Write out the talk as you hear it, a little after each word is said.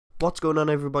What's going on,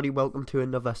 everybody? Welcome to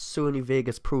another Sony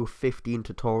Vegas Pro 15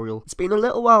 tutorial. It's been a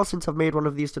little while since I've made one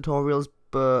of these tutorials,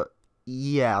 but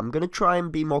yeah, I'm going to try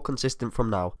and be more consistent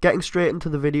from now. Getting straight into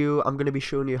the video, I'm going to be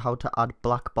showing you how to add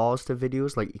black bars to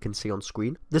videos like you can see on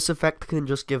screen. This effect can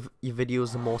just give your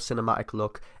videos a more cinematic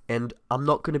look, and I'm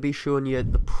not going to be showing you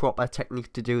the proper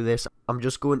technique to do this. I'm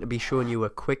just going to be showing you a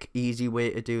quick, easy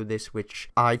way to do this, which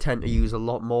I tend to use a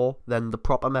lot more than the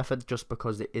proper method just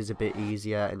because it is a bit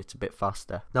easier and it's a bit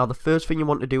faster. Now, the first thing you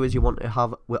want to do is you want to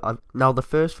have your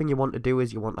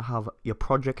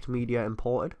project media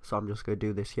imported. So I'm just going to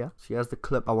do this here. So here's the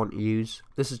clip I want to use.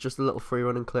 This is just a little free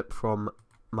running clip from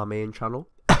my main channel.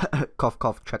 Cough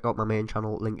cough, check out my main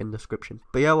channel, link in description.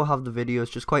 But yeah, we'll have the video. It's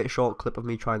just quite a short clip of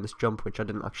me trying this jump, which I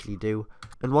didn't actually do.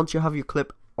 And once you have your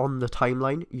clip on the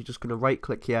timeline, you're just going to right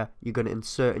click here, you're going to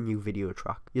insert a new video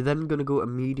track. You're then going to go to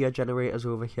media generators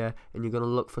over here, and you're going to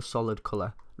look for solid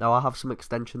color. Now, I have some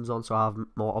extensions on, so I have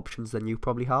more options than you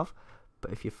probably have.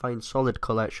 But if you find solid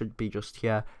color, it should be just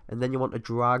here, and then you want to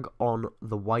drag on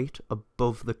the white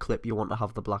above the clip you want to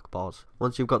have the black bars.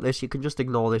 Once you've got this, you can just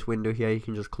ignore this window here, you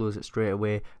can just close it straight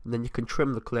away, and then you can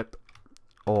trim the clip,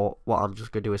 or what I'm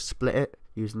just going to do is split it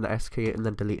using the S key and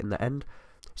then deleting the end.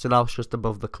 So now it's just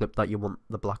above the clip that you want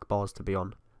the black bars to be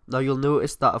on. Now you'll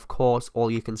notice that, of course,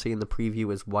 all you can see in the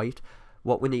preview is white.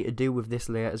 What we need to do with this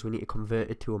layer is we need to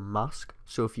convert it to a mask.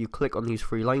 So if you click on these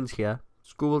three lines here,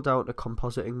 scroll down to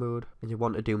compositing mode, and you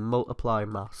want to do multiply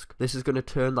mask. This is going to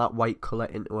turn that white color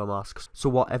into a mask. So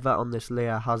whatever on this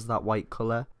layer has that white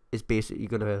color is basically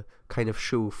going to kind of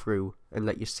show through and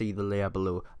let you see the layer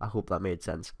below. I hope that made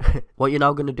sense. What you're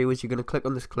now going to do is you're going to click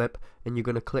on this clip, and you're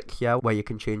going to click here where you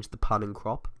can change the pan and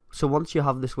crop. So once you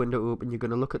have this window open, you're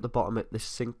going to look at the bottom at this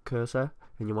sync cursor,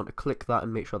 and you want to click that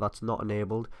and make sure that's not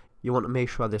enabled. You want to make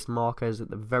sure this marker is at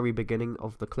the very beginning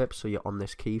of the clip, so you're on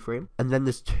this keyframe. And then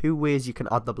there's two ways you can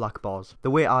add the black bars. The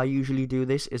way I usually do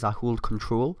this is I hold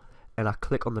Control, and I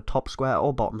click on the top square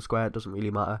or bottom square, it doesn't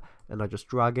really matter, and I just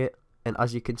drag it. And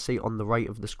as you can see on the right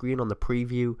of the screen, on the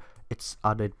preview, it's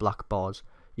added black bars.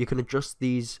 You can adjust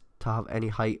these to have any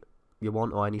height you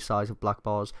want or any size of black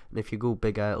bars, and if you go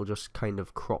bigger, it'll just kind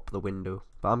of crop the window.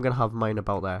 But I'm going to have mine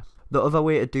about there. The other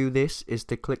way to do this is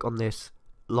to click on this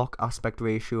lock aspect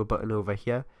ratio button over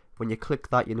here. When you click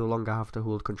that, you no longer have to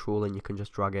hold Control, and you can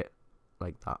just drag it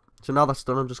like that. So now that's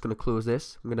done, I'm just going to close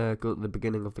this. I'm going to go to the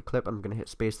beginning of the clip, and I'm going to hit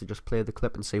space to just play the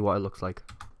clip and see what it looks like.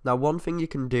 Now, one thing you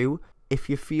can do, if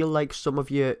you feel like some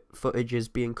of your footage is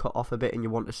being cut off a bit and you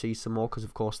want to see some more, because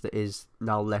of course there is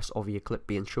now less of your clip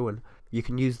being shown, you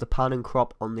can use the pan and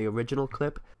crop on the original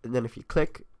clip, and then if you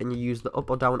click and you use the up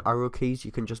or down arrow keys,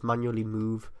 you can just manually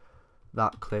move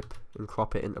that clip and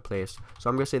crop it into place. So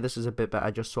I'm going to say this is a bit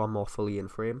better just so I'm more fully in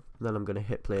frame, and then I'm going to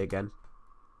hit play again.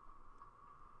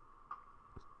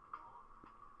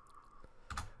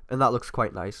 And that looks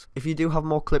quite nice. If you do have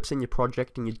more clips in your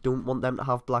project and you don't want them to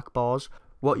have black bars,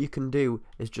 what you can do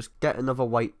is just get another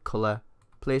white color,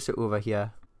 place it over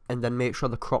here, and then make sure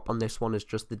the crop on this one is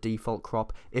just the default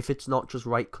crop. If it's not, just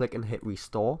right click and hit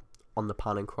restore on the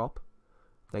pan and crop,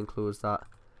 then close that.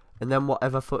 And then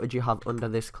whatever footage you have under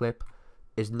this clip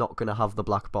is not going to have the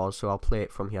black bars, so I'll play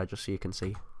it from here just so you can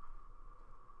see.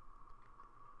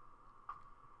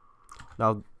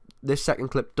 Now, this second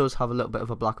clip does have a little bit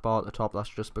of a black bar at the top. That's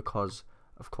just because,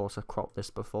 of course, I cropped this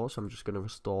before, so I'm just going to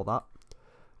restore that.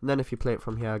 And then if you play it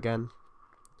from here again,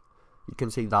 you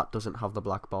can see that doesn't have the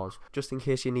black bars, just in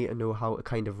case you need to know how to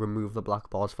kind of remove the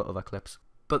black bars for other clips.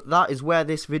 But that is where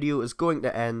this video is going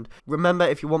to end. Remember,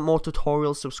 if you want more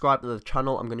tutorials, subscribe to the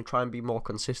channel. I'm going to try and be more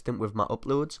consistent with my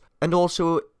uploads. And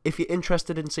also, if you're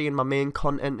interested in seeing my main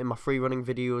content in my free running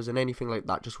videos and anything like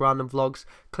that, just random vlogs,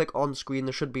 click on screen.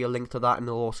 There should be a link to that, and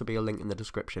there'll also be a link in the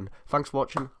description. Thanks for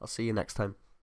watching. I'll see you next time.